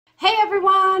Hey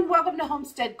everyone, welcome to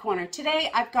Homestead Corner. Today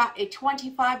I've got a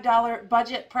 $25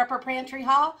 budget prepper pantry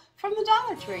haul from the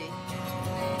Dollar Tree.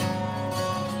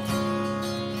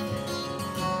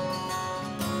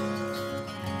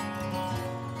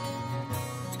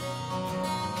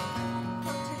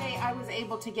 So today I was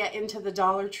able to get into the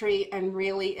Dollar Tree and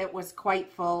really it was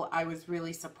quite full. I was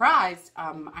really surprised.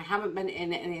 I haven't been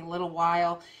in it in a little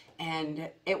while and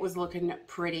it was looking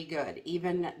pretty good.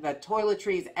 Even the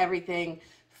toiletries, everything,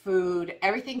 food,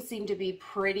 everything seemed to be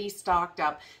pretty stocked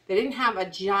up. They didn't have a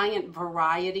giant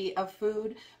variety of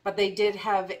food, but they did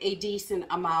have a decent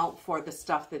amount for the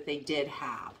stuff that they did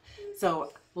have.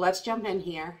 So let's jump in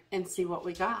here and see what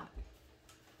we got.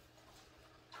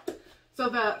 So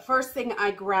the first thing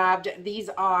I grabbed, these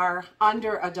are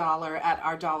under $1 at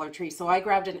our Dollar Tree. So I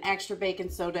grabbed an extra baking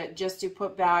soda just to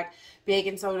put back.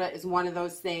 Baking soda is one of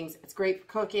those things. It's great for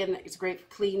cooking. It's great for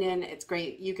cleaning. It's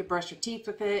great. You could brush your teeth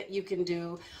with it. You can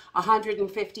do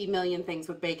 150 million things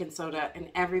with baking soda.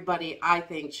 And everybody, I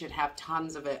think, should have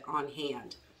tons of it on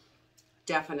hand.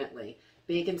 Definitely.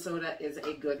 Baking soda is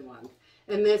a good one.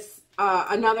 And this,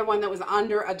 another one that was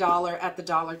under $1 at the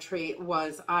Dollar Tree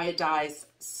was iodized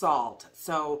salt.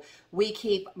 So we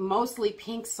keep mostly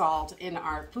pink salt in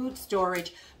our food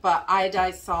storage, but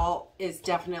iodized salt is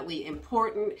definitely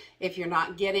important. If you're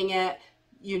not getting it,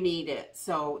 you need it.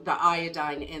 So the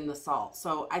iodine in the salt.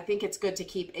 So I think it's good to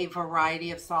keep a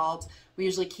variety of salts. We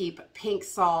usually keep pink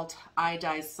salt,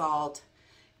 iodized salt,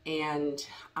 and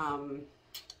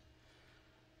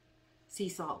sea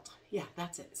salt. Yeah,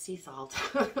 that's it, sea salt.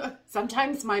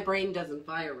 Sometimes my brain doesn't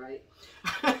fire right.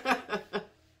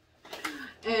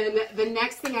 And the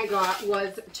next thing I got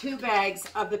was 2 bags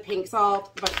of the pink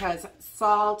salt because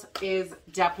salt is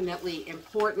definitely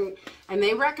important. And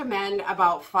they recommend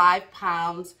about 5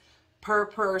 pounds per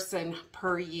person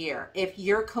per year. If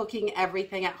you're cooking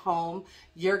everything at home,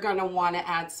 you're going to want to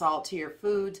add salt to your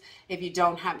foods if you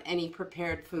don't have any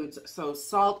prepared foods. So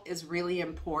salt is really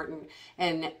important.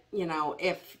 And you know,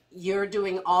 if you're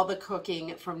doing all the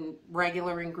cooking from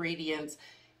regular ingredients,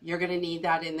 you're going to need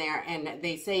that in there. And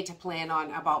they say to plan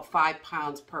on about 5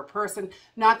 pounds per person.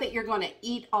 Not that you're going to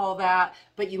eat all that,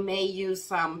 but you may use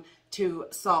some to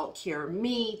salt cure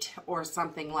meat or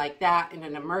something like that in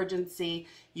an emergency.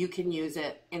 You can use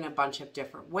it in a bunch of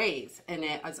different ways. And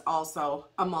it is also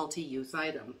a multi-use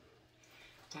item.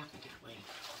 Definitely.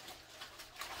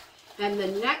 And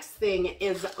the next thing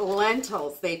is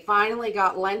lentils. They finally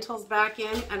got lentils back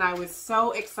in and I was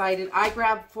so excited. I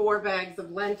grabbed 4 bags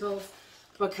of lentils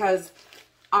because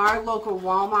our local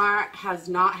Walmart has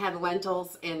not had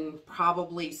lentils in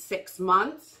probably 6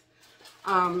 months.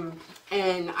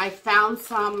 And I found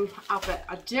some up at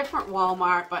a different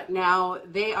Walmart, but now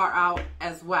they are out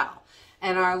as well.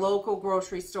 And our local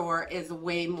grocery store is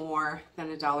way more than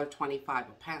 $1.25 a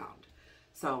pound.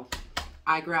 So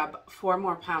I grab 4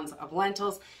 more pounds of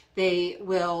lentils. They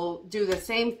will do the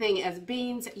same thing as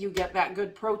beans. You get that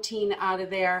good protein out of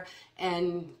there,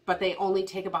 but they only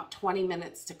take about 20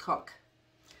 minutes to cook.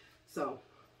 So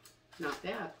not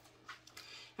bad.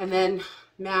 And then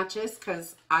matches,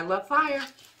 because I love fire.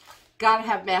 Gotta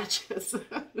have matches.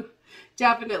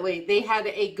 Definitely. They had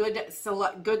a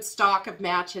good stock of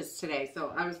matches today,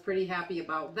 so I was pretty happy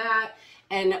about that.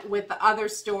 And with the other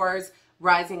stores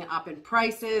rising up in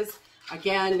prices,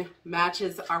 again,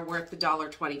 matches are worth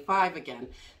 $1.25 again.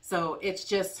 So it's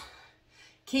just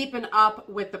keeping up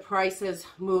with the prices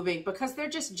moving because they're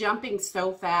just jumping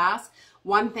so fast.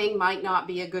 One thing might not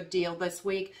be a good deal this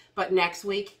week, but next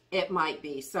week it might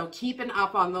be. So keeping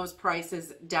up on those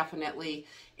prices definitely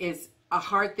is a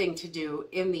hard thing to do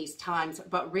in these times,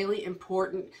 but really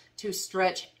important to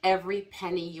stretch every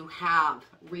penny you have.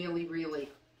 Really,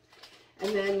 really.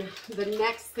 And then the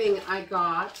next thing I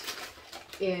got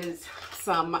is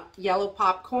some yellow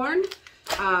popcorn.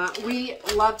 We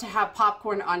love to have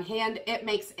popcorn on hand. It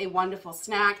makes a wonderful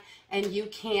snack, and you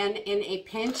can, in a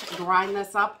pinch, grind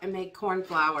this up and make corn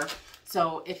flour.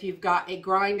 So if you've got a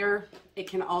grinder, it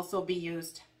can also be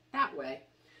used that way.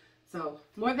 So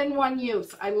more than one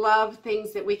use. I love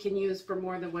things that we can use for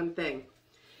more than one thing.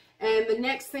 And the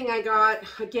next thing I got,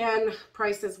 again,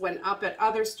 prices went up at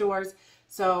other stores,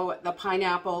 so the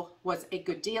pineapple was a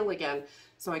good deal again.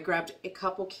 So I grabbed a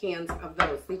couple cans of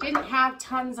those. They didn't have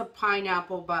tons of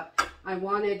pineapple, but I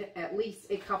wanted at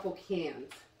least a couple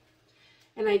cans.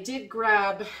 And I did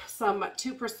grab some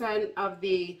 2% of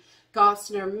the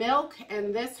Gossamer milk,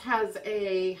 and this has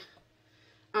a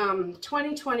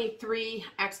 2023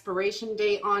 expiration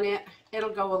date on it. It'll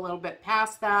go a little bit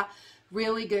past that.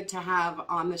 Really good to have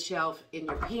on the shelf in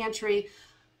your pantry.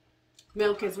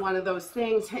 milk is one of those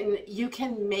things, and you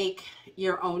can make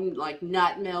your own like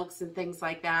nut milks and things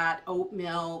like that, oat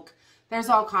milk. There's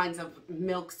all kinds of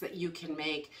milks that you can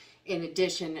make in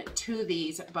addition to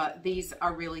these, but these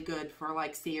are really good for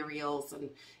like cereals, and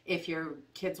if your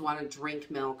kids want to drink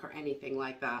milk or anything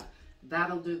like that,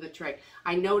 that'll do the trick.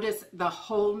 I noticed the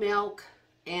whole milk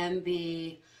and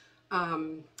the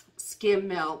skim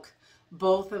milk,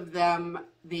 both of them,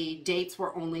 the dates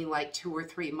were only like 2 or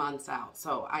 3 months out,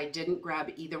 so I didn't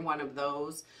grab either one of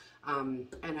those, and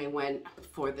I went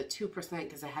for the 2%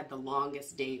 because I had the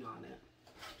longest date on it.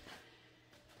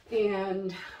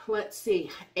 And let's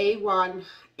see, A1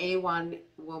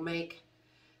 will make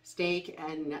steak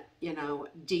and, you know,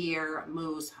 deer,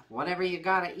 moose, whatever you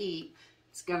gotta eat.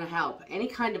 It's gonna help. Any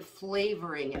kind of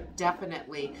flavoring,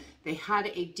 definitely. They had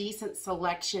a decent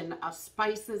selection of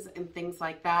spices and things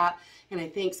like that, and I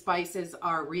think spices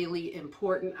are really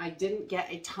important. I didn't get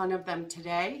a ton of them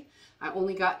today. I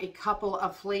only got a couple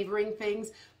of flavoring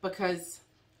things because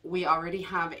we already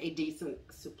have a decent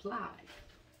supply.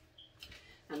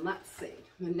 And let's see,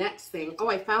 the next thing, oh,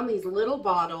 I found these little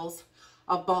bottles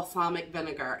of balsamic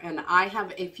vinegar, and I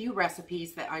have a few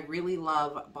recipes that I really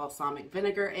love balsamic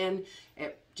vinegar in.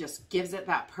 It just gives it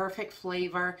that perfect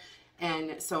flavor,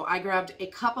 and so I grabbed a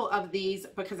couple of these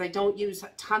because I don't use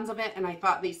tons of it, and I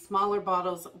thought these smaller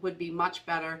bottles would be much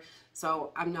better,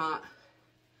 so I'm not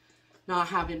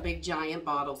having big giant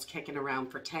bottles kicking around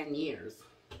for 10 years.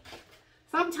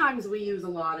 Sometimes we use a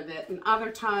lot of it, and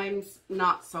other times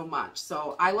not so much.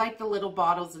 So I like the little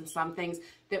bottles and some things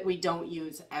that we don't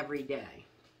use every day.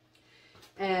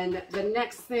 And the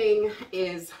next thing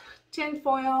is tin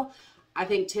foil. I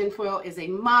think tin foil is a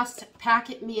must.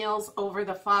 Packet meals over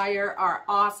the fire are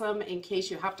awesome in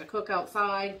case you have to cook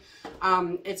outside.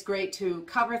 It's great to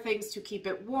cover things to keep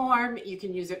it warm. You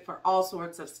can use it for all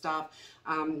sorts of stuff.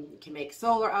 You can make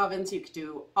solar ovens. You can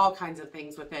do all kinds of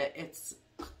things with it.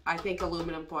 I think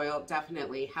aluminum foil,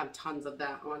 definitely have tons of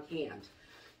that on hand.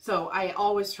 So I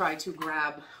always try to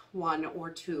grab 1 or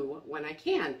 2 when I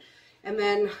can. And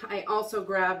then I also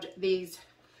grabbed these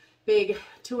big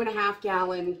 2.5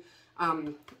 gallon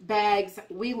bags.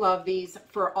 We love these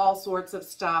for all sorts of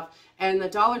stuff. And the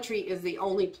Dollar Tree is the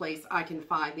only place I can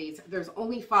find these. There's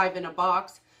only 5 in a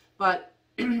box, but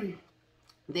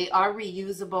they are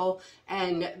reusable,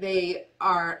 and they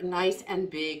are nice and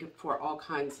big for all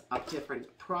kinds of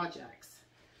different projects.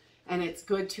 And it's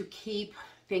good to keep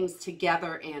things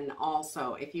together in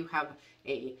also. If you have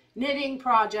a knitting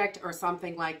project or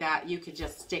something like that, you could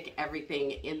just stick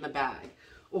everything in the bag.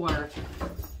 Or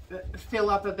fill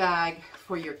up a bag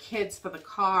for your kids for the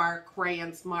car,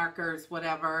 crayons, markers,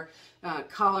 whatever,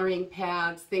 coloring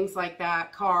pads, things like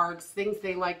that, cards, things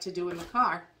they like to do in the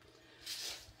car.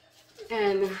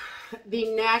 And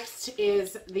the next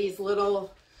is these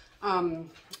little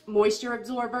moisture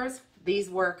absorbers. These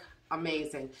work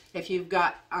amazing. If you've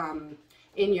got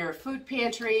in your food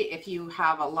pantry, if you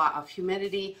have a lot of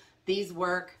humidity, these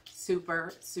work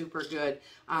super, super good.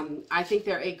 I think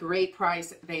they're a great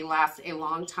price. They last a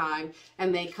long time,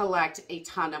 and they collect a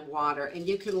ton of water, and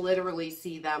you can literally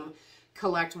see them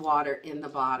collect water in the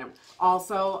bottom.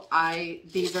 Also,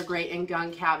 these are great in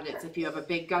gun cabinets. If you have a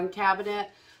big gun cabinet,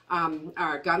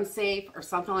 or a gun safe or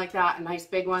something like that, a nice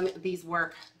big one, these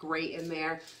work great in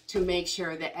there to make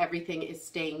sure that everything is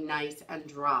staying nice and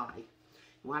dry.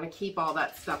 You want to keep all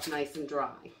that stuff nice and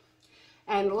dry.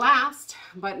 And last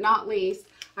but not least,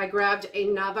 I grabbed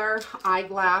another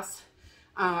eyeglass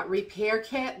repair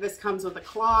kit. This comes with a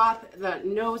cloth, the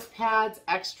nose pads,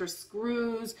 extra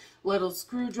screws, little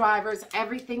screwdrivers.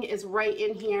 Everything is right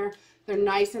in here. They're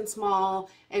nice and small,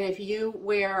 and if you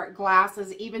wear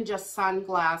glasses, even just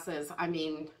sunglasses, I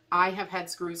mean, I have had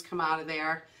screws come out of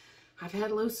there. I've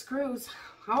had loose screws.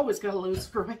 I always got a loose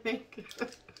screw, I think.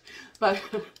 But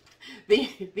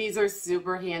these are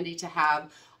super handy to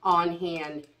have on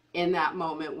hand in that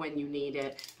moment when you need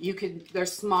it. They're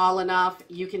small enough,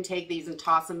 you can take these and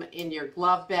toss them in your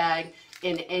glove bag,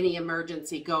 in any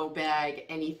emergency go bag,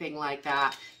 anything like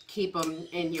that. Keep them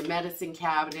in your medicine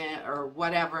cabinet or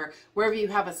whatever. Wherever you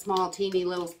have a small teeny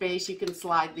little space, you can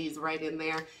slide these right in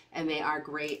there, and they are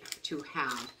great to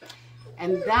have.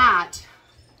 And that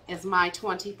is my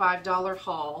 $25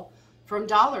 haul from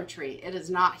Dollar Tree. It is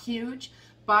not huge,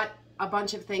 but a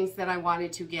bunch of things that I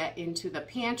wanted to get into the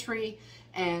pantry,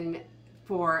 and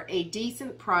for a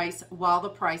decent price, while the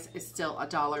price is still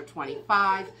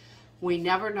 $1.25. We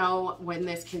never know when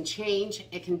this can change.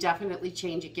 It can definitely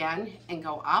change again and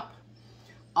go up.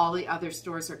 All the other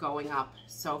stores are going up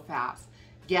so fast.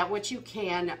 Get what you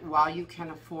can while you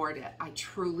can afford it. I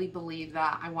truly believe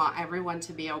that. I want everyone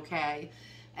to be okay.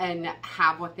 and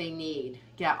have what they need,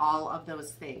 get all of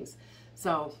those things.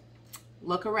 So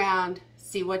look around,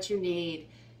 see what you need,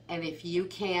 and if you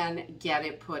can, get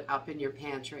it put up in your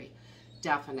pantry,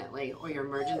 definitely, or your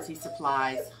emergency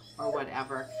supplies or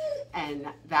whatever. And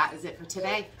that is it for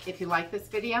today. If you like this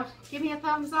video, give me a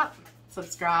thumbs up,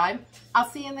 subscribe. I'll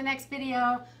see you in the next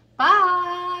video.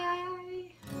 Bye.